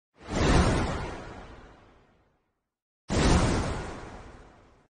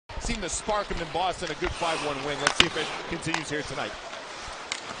seemed to spark him in Boston. A good 5-1 win. Let's see if it continues here tonight.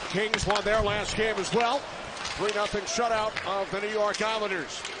 Kings won their last game as well. 3-0 shutout of the New York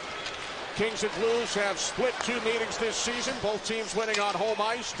Islanders. Kings and Blues have split 2 meetings this season. Both teams winning on home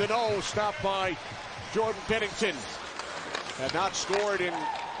ice. Deneau stopped by Jordan Binnington. Had not scored in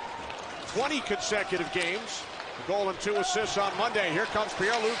 20 consecutive games. A goal and 2 assists on Monday. Here comes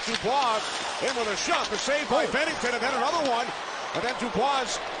Pierre-Luc Dubois in with a shot. The save by Binnington, and then another one. And then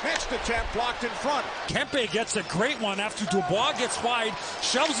Dubois' next attempt blocked in front. Kempe gets a great one after Dubois gets wide,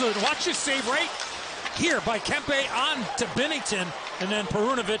 shoves it. Watch this save right here by Kempe on to Binnington, and then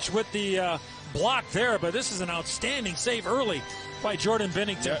Perunovic with the block there. But this is an outstanding save early by Jordan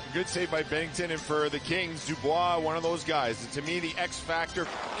Binnington. Yeah, good save by Binnington, and for the Kings, Dubois, one of those guys. To me, the X factor.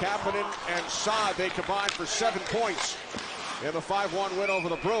 Kapanen and Saad, they combined for 7 points in the 5-1 win over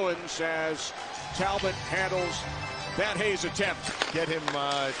the Bruins as Talbot handles that Hayes attempt. Get him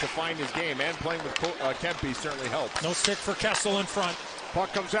to find his game, and playing with Kempe certainly helps. No stick for Kessel in front.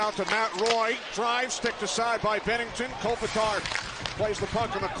 Puck comes out to Matt Roy. Drive, sticked aside by Binnington. Kopitar plays the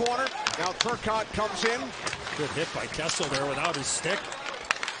puck in the corner. Now Turcotte comes in. Good hit by Kessel there without his stick.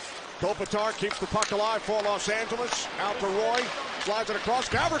 Kopitar keeps the puck alive for Los Angeles. Out to Roy. Slides it across.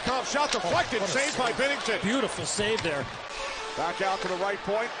 Gavrikov shot deflected. Saved by Binnington. Beautiful save there. Back out to the right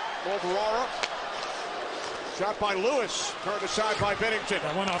point. Overara. Shot by Lewis. Turned aside by Binnington.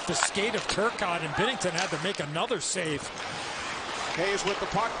 That went off the skate of Turcotte, and Binnington had to make another save. Hayes with the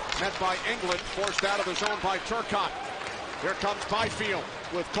puck, met by England, forced out of the zone by Turcotte. Here comes Byfield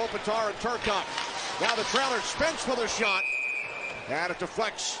with Kopitar and Turcotte. Now the trailer, Spence with a shot, and it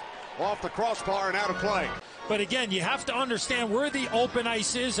deflects off the crossbar and out of play. But again, you have to understand where the open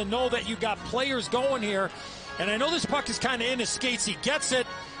ice is and know that you got players going here. And I know this puck is kind of in his skates. He gets it,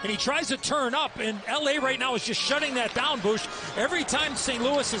 and he tries to turn up. And LA right now is just shutting that down, Bush. Every time St.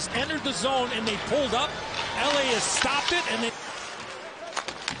 Louis has entered the zone and they pulled up, LA has stopped it, and they...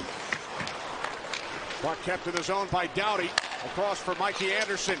 Puck kept in the zone by Doughty. Across for Mikey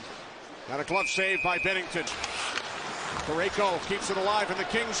Anderson. And a glove save by Binnington. Parayko keeps it alive in the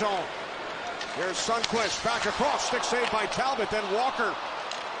King zone. Here's Sundqvist back across. Stick save by Talbot. Then Walker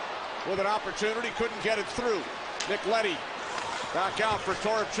with an opportunity. Couldn't get it through. Nick Leddy back out for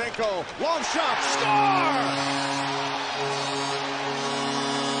Toropchenko. Long shot.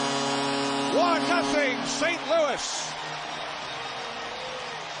 Score! 1-0 St. Louis.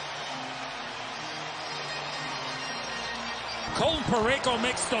 Colton Parayko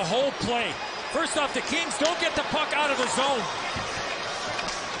makes the whole play. First off, the Kings don't get the puck out of the zone.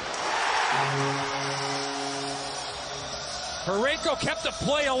 Parayko kept the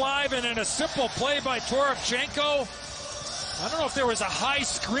play alive, and in a simple play by Toropchenko. I don't know if there was a high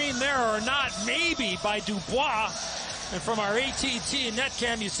screen there or not, maybe by Dubois. And from our AT&T net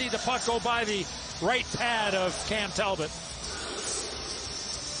cam, you see the puck go by the right pad of Cam Talbot.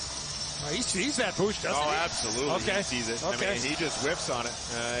 He sees that, Bush, doesn't he? Oh, absolutely. Okay. He sees it. Okay. I mean, he just whiffs on it.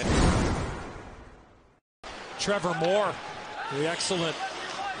 Trevor Moore, the excellent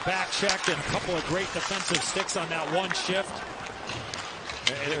back check and a couple of great defensive sticks on that one shift.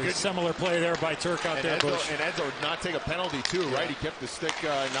 And a similar play there by Turcotte there, Bush. And Edzo did not take a penalty, too, right? He kept the stick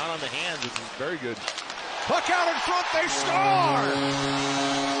not on the hands, which is very good. Puck out in front, they score!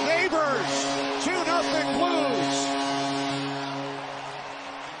 Neighbors, 2-0 Blues.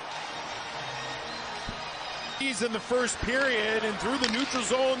 In the first period, and through the neutral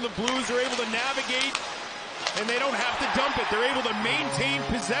zone, the Blues are able to navigate, and they don't have to dump it. They're able to maintain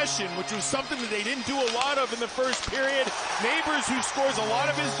possession, which was something that they didn't do a lot of in the first period. Neighbors, who scores a lot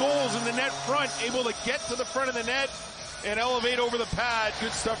of his goals in the net front, able to get to the front of the net and elevate over the pad.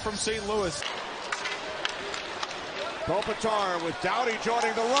 Good stuff from St. Louis. Kopitar with Doughty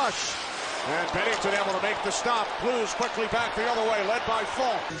joining the rush. And Binnington able to make the stop. Blues quickly back the other way, led by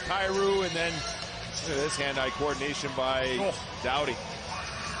Falk. Kyrou, and then this hand-eye coordination by Doughty.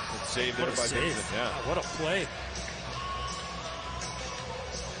 Saved it by Binnington. Yeah. What a play.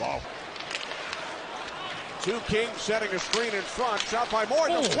 Wow. 2 Kings setting a screen in front. Shot by Moore,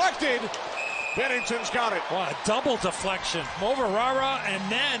 deflected. Binnington's got it. Wow, a double deflection. Overara,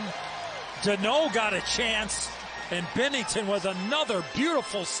 and then Deneau got a chance. And Binnington with another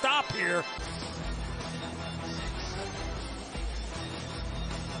beautiful stop here.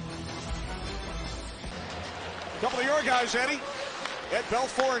 Couple of your guys, Eddie. Ed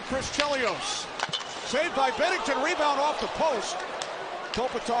Belfour and Chris Chelios. Saved by Binnington, rebound off the post.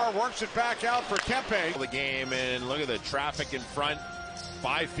 Kopitar works it back out for Kempe. The game, and look at the traffic in front.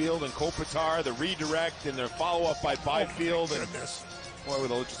 Byfield and Kopitar, the redirect and the follow-up by Byfield. And boy,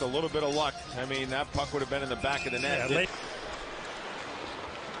 with just a little bit of luck, I mean, that puck would have been in the back of the net. Yeah,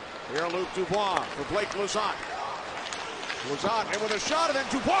 Here Luke Dubois for Blake Lizotte. Lizotte in with a shot, and then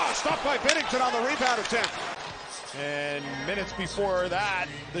Dubois stopped by Binnington on the rebound attempt. And minutes before that,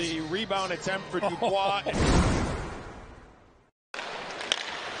 the rebound attempt for Dubois.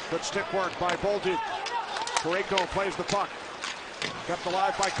 Good stick work by Bolduc. Parayko plays the puck. Kept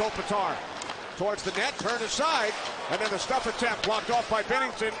alive by Kopitar. Towards the net, turned aside, and then the stuff attempt blocked off by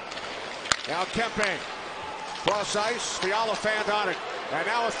Binnington. Now Kempe. Cross ice, Fiala fanned on it. And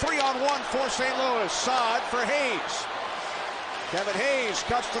now a 3-on-1 for St. Louis. Saad for Hayes. Kevin Hayes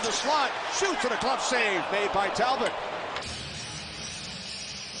cuts to the slot, shoots, and a glove save made by Talbot.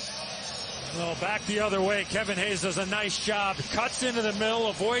 Well, back the other way. Kevin Hayes does a nice job. Cuts into the middle,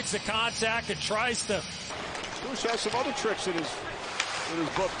 avoids the contact, and tries to. Bruce has some other tricks in his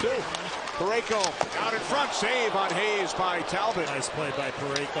book, too. Parayko out in front, save on Hayes by Talbot. Nice play by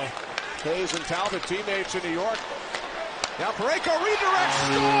Parayko. Hayes and Talbot, teammates in New York. Now Parayko redirects,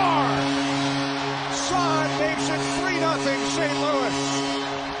 score! Saad makes it 3-0 St. Louis.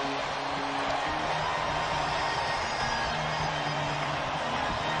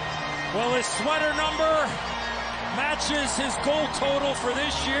 Well, his sweater number matches his goal total for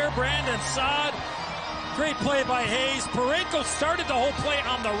this year. Brandon Saad. Great play by Hayes. Parayko started the whole play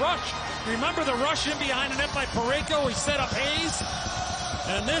on the rush. Remember the rush in behind the net by Parayko? He set up Hayes.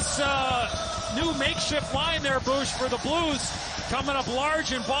 And this new makeshift line there, Bush, for the Blues, coming up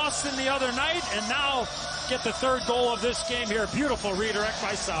large in Boston the other night, and now get the third goal of this game here. Beautiful redirect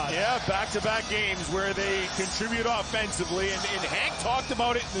by Saad. Yeah, back-to-back games where they contribute offensively, and Hank talked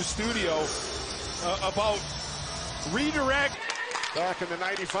about it in the studio about redirect. Back in the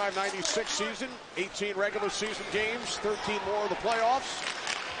 95-96 season, 18 regular season games, 13 more of the playoffs.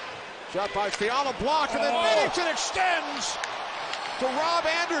 Shot by Fiala, blocked, and then Binnington extends to Rob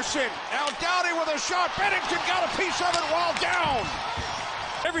Anderson. Now Doughty with a shot. Binnington got a piece of it while down.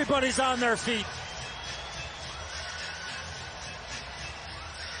 Everybody's on their feet.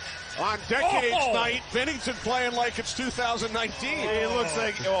 On Decades Night, Binnington playing like it's 2019. It looks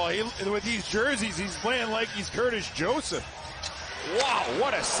like, with these jerseys, he's playing like he's Curtis Joseph. Wow,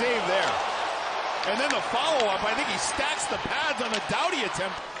 what a save there. And then the follow-up, I think he stacks the pads on the Doughty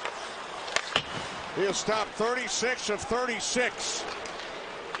attempt. He'll stop 36 of 36.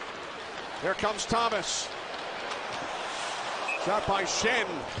 Here comes Thomas. Shot by Shen.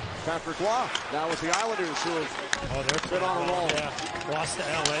 Patrick Roy. Now with the Islanders, who have been on a roll. Yeah, lost to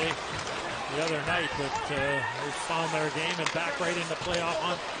L.A. the other night, but they found their game and back right into playoff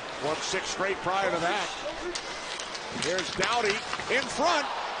hunt. Won 6 straight prior to that. Here's Doughty in front.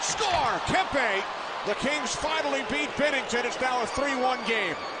 Score! Kempe. The Kings finally beat Binnington. It's now a 3-1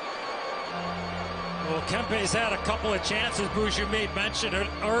 game. Well, Kempe's had a couple of chances. Boucher made mention it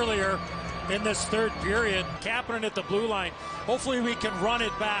earlier in this third period. Kapanen at the blue line. Hopefully we can run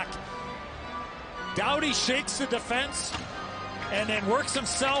it back. Doughty shakes the defense and then works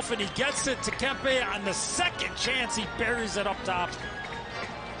himself, and he gets it to Kempe. On the second chance, he buries it up top.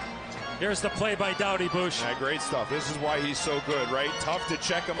 Here's the play by Doughty, Bush. Yeah, great stuff. This is why he's so good, right? Tough to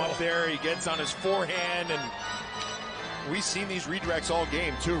check him up there. He gets on his forehand, and we've seen these redirects all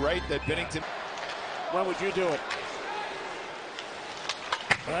game too, right? That Binnington. When would you do it?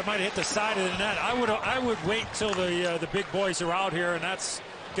 Well, that might hit the side of the net. I would wait till the big boys are out here, and that's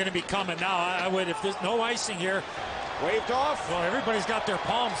going to be coming now. I would, if there's no icing here. Waved off. Well, everybody's got their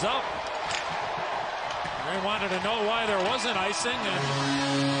palms up. They wanted to know why there wasn't icing, and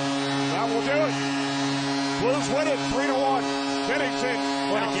that will do it. Blues win it 3-1. Binnington,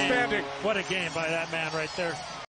 what a outstanding. game. What a game by that man right there.